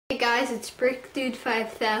guys, it's BrickDude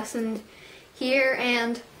 5000 here,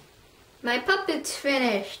 and my puppet's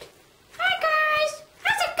finished. Hi guys,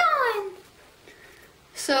 how's it going?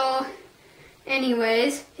 So,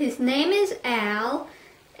 anyways, his name is Al,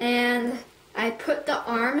 and I put the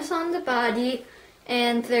arms on the body,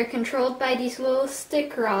 and they're controlled by these little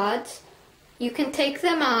stick rods. You can take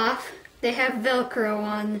them off. They have Velcro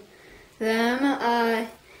on them.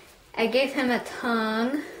 I gave him a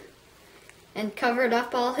tongue and covered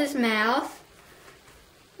up all his mouth.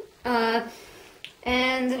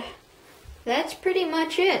 And that's pretty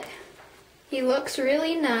much it. He looks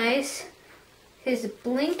really nice. His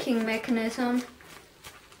blinking mechanism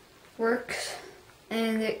works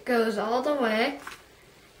and it goes all the way.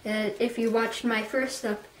 And if you watched my first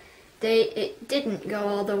update, it didn't go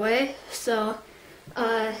all the way. So,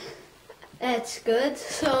 that's good.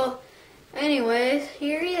 So, anyways,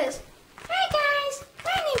 here he is. Hi guys,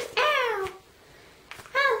 my name's Al.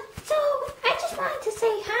 So I just wanted to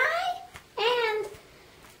say hi, and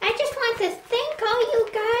I just want to thank all you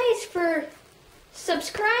guys for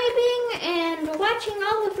subscribing and watching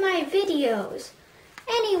all of my videos.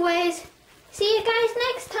 Anyways, see you guys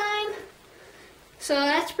next time. So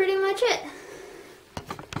that's pretty much it.